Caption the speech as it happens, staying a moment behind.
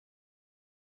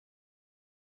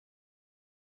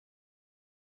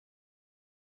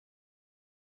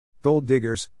Gold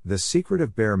Diggers, The Secret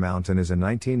of Bear Mountain is a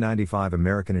 1995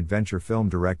 American adventure film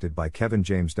directed by Kevin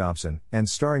James Dobson, and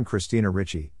starring Christina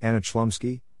Ricci, Anna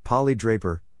Chlumsky, Polly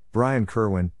Draper, Brian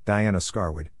Kerwin, Diana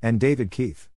Scarwid, and David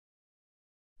Keith.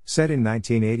 Set in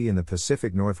 1980 in the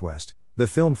Pacific Northwest, the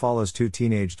film follows two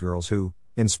teenage girls who,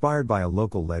 inspired by a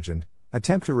local legend,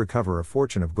 attempt to recover a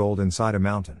fortune of gold inside a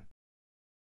mountain.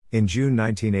 In June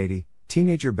 1980,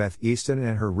 teenager Beth Easton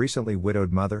and her recently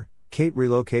widowed mother, Kate,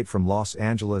 relocate from Los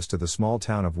Angeles to the small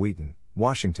town of Wheaton,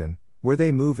 Washington, where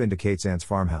they move into Kate's aunt's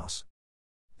farmhouse.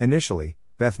 Initially,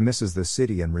 Beth misses the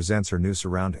city and resents her new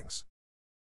surroundings.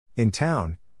 In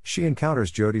town, she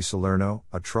encounters Jody Salerno,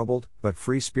 a troubled but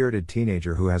free-spirited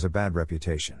teenager who has a bad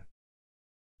reputation.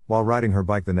 While riding her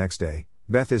bike the next day,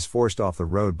 Beth is forced off the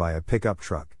road by a pickup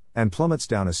truck and plummets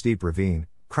down a steep ravine,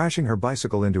 crashing her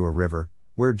bicycle into a river,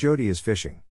 where Jody is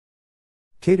fishing.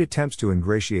 Kate attempts to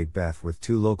ingratiate Beth with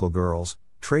two local girls,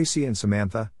 Tracy and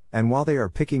Samantha, and while they are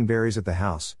picking berries at the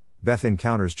house, Beth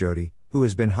encounters Jody, who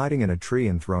has been hiding in a tree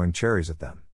and throwing cherries at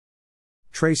them.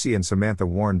 Tracy and Samantha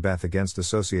warn Beth against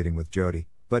associating with Jody,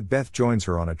 but Beth joins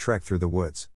her on a trek through the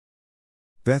woods.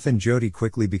 Beth and Jody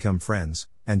quickly become friends,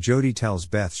 and Jody tells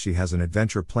Beth she has an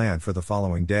adventure planned for the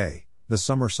following day, the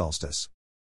summer solstice.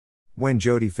 When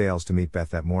Jody fails to meet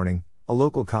Beth that morning, a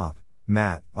local cop,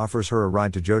 Matt, offers her a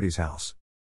ride to Jody's house.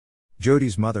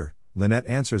 Jody's mother, Lynette,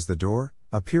 answers the door,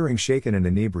 appearing shaken and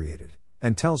inebriated,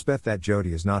 and tells Beth that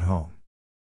Jody is not home.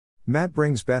 Matt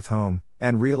brings Beth home,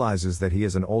 and realizes that he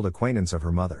is an old acquaintance of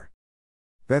her mother.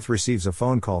 Beth receives a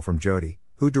phone call from Jody,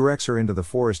 who directs her into the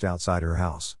forest outside her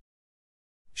house.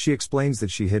 She explains that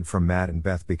she hid from Matt and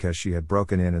Beth because she had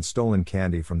broken in and stolen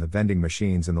candy from the vending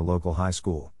machines in the local high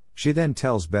school. She then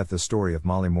tells Beth the story of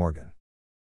Molly Morgan,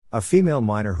 a female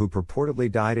miner who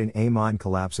purportedly died in a mine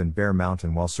collapse in Bear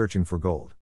Mountain while searching for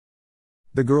gold.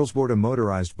 The girls board a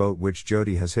motorized boat which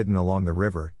Jody has hidden along the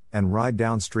river, and ride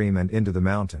downstream and into the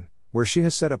mountain, where she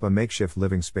has set up a makeshift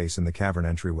living space in the cavern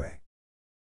entryway.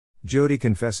 Jody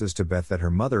confesses to Beth that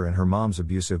her mother and her mom's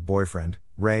abusive boyfriend,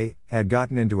 Ray, had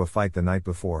gotten into a fight the night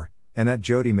before, and that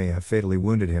Jody may have fatally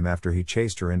wounded him after he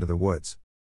chased her into the woods.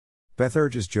 Beth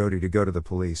urges Jody to go to the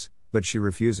police, but she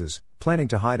refuses, planning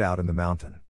to hide out in the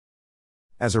mountain.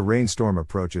 As a rainstorm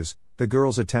approaches, the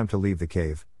girls attempt to leave the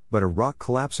cave, but a rock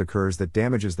collapse occurs that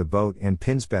damages the boat and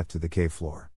pins Beth to the cave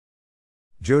floor.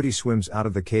 Jody swims out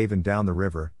of the cave and down the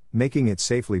river, making it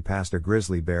safely past a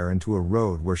grizzly bear and to a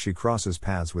road where she crosses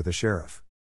paths with a sheriff.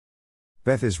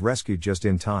 Beth is rescued just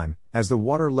in time, as the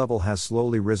water level has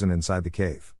slowly risen inside the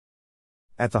cave.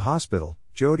 At the hospital,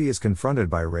 Jody is confronted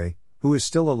by Ray, who is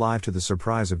still alive to the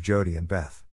surprise of Jody and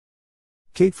Beth.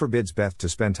 Kate forbids Beth to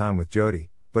spend time with Jody,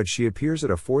 but she appears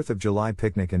at a 4th of July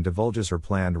picnic and divulges her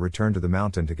plan to return to the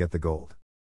mountain to get the gold.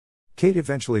 Kate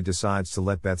eventually decides to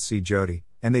let Beth see Jody,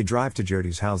 and they drive to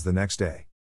Jody's house the next day.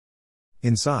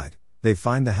 Inside, they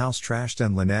find the house trashed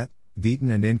and Lynette, beaten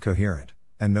and incoherent,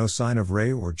 and no sign of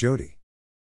Ray or Jody.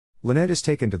 Lynette is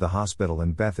taken to the hospital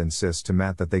and Beth insists to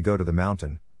Matt that they go to the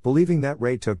mountain, believing that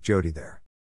Ray took Jody there.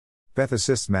 Beth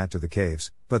assists Matt to the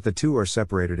caves, but the two are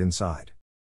separated inside.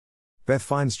 Beth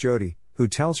finds Jody, who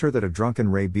tells her that a drunken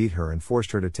Ray beat her and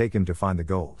forced her to take him to find the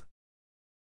gold.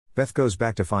 Beth goes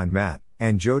back to find Matt,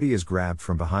 and Jody is grabbed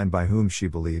from behind by whom she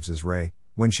believes is Ray.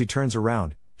 When she turns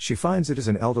around, she finds it is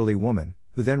an elderly woman,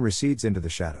 who then recedes into the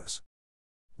shadows.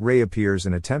 Ray appears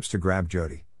and attempts to grab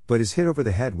Jody, but is hit over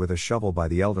the head with a shovel by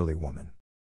the elderly woman.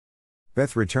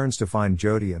 Beth returns to find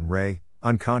Jody and Ray,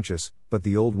 unconscious, but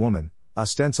the old woman,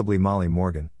 ostensibly Molly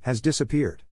Morgan, has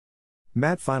disappeared.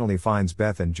 Matt finally finds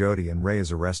Beth and Jody and Ray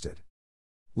is arrested.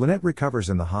 Lynette recovers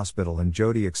in the hospital and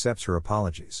Jody accepts her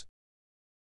apologies.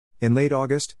 In late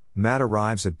August, Matt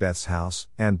arrives at Beth's house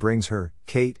and brings her,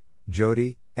 Kate,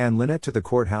 Jody, and Lynette to the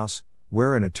courthouse,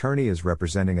 where an attorney is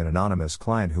representing an anonymous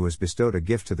client who has bestowed a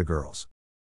gift to the girls.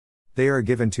 They are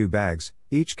given 2 bags,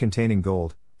 each containing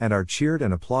gold, and are cheered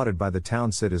and applauded by the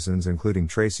town citizens including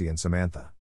Tracy and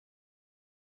Samantha.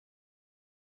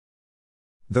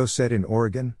 Though set in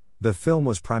Oregon, the film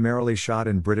was primarily shot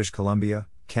in British Columbia,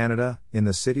 Canada, in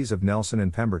the cities of Nelson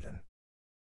and Pemberton.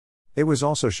 It was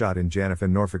also shot in Janif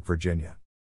and Norfolk, Virginia.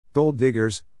 Gold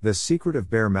Diggers, The Secret of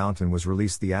Bear Mountain was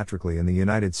released theatrically in the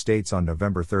United States on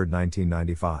November 3,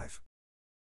 1995.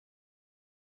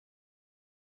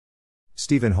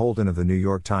 Stephen Holden of the New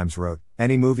York Times wrote,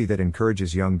 "Any movie that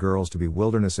encourages young girls to be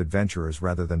wilderness adventurers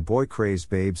rather than boy-crazed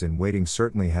babes in waiting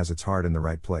certainly has its heart in the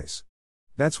right place.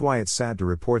 That's why it's sad to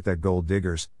report that Gold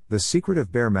Diggers, The Secret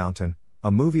of Bear Mountain, a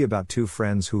movie about 2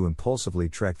 friends who impulsively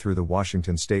trek through the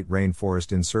Washington state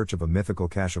rainforest in search of a mythical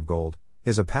cache of gold,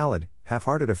 is a pallid,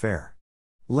 half-hearted affair.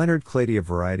 Leonard Clady of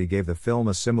Variety gave the film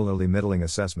a similarly middling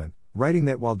assessment, writing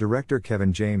that while director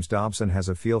Kevin James Dobson has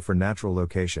a feel for natural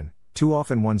location, too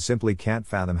often one simply can't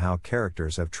fathom how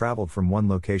characters have traveled from one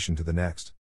location to the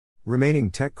next.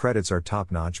 Remaining tech credits are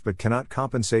top-notch but cannot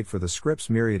compensate for the script's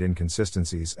myriad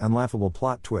inconsistencies and laughable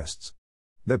plot twists.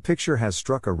 The picture has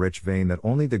struck a rich vein that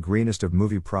only the greenest of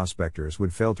movie prospectors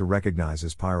would fail to recognize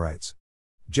as pyrites.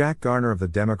 Jack Garner of the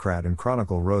Democrat and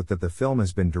Chronicle wrote that the film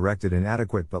has been directed in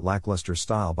adequate but lackluster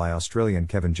style by Australian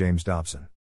Kevin James Dobson.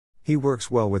 He works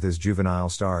well with his juvenile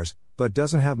stars, but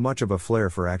doesn't have much of a flair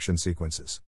for action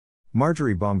sequences.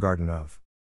 Marjorie Baumgarten of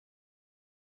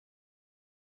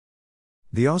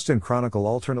The Austin Chronicle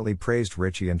alternately praised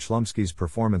Ricci and Chlumsky's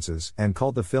performances and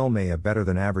called the film a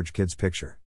better-than-average kids'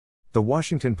 picture. The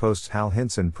Washington Post's Hal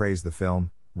Hinson praised the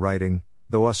film, writing,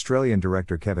 "Though Australian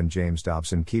director Kevin James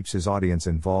Dobson keeps his audience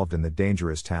involved in the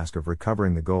dangerous task of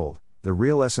recovering the gold, the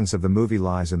real essence of the movie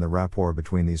lies in the rapport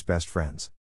between these best friends."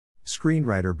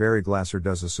 Screenwriter Barry Glasser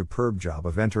does a superb job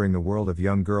of entering the world of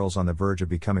young girls on the verge of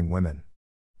becoming women.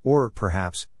 Or,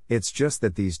 perhaps, it's just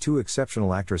that these two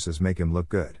exceptional actresses make him look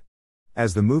good.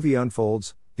 As the movie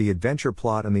unfolds, the adventure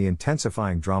plot and the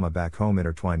intensifying drama back home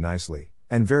intertwine nicely,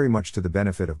 and very much to the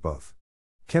benefit of both.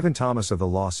 Kevin Thomas of the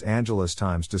Los Angeles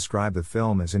Times described the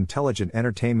film as intelligent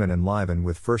entertainment enlivened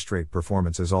with first-rate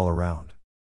performances all around.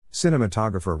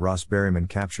 Cinematographer Ross Berryman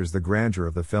captures the grandeur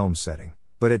of the film's setting,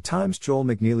 but at times Joel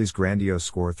McNeely's grandiose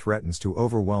score threatens to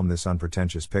overwhelm this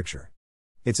unpretentious picture.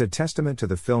 It's a testament to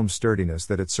the film's sturdiness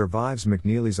that it survives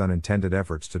McNeely's unintended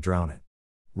efforts to drown it.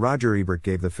 Roger Ebert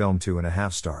gave the film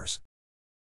 2.5 stars.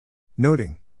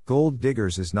 Noting, Gold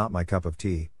Diggers is not my cup of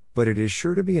tea, but it is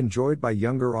sure to be enjoyed by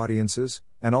younger audiences,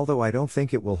 and although I don't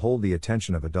think it will hold the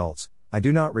attention of adults, I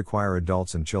do not require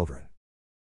adults and children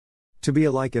to be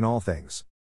alike in all things.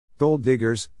 Gold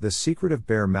Diggers, The Secret of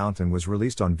Bear Mountain was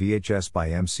released on VHS by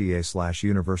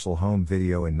MCA/Universal Home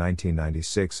Video in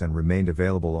 1996 and remained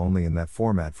available only in that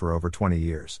format for over 20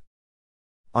 years.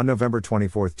 On November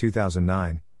 24,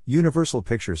 2009, Universal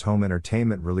Pictures Home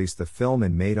Entertainment released the film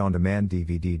in made-on-demand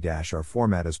DVD-R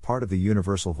format as part of the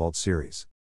Universal Vault series.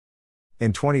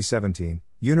 In 2017,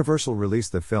 Universal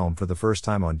released the film for the first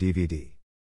time on DVD.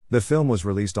 The film was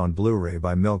released on Blu-ray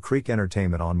by Mill Creek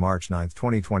Entertainment on March 9,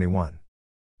 2021.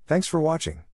 Thanks for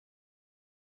watching.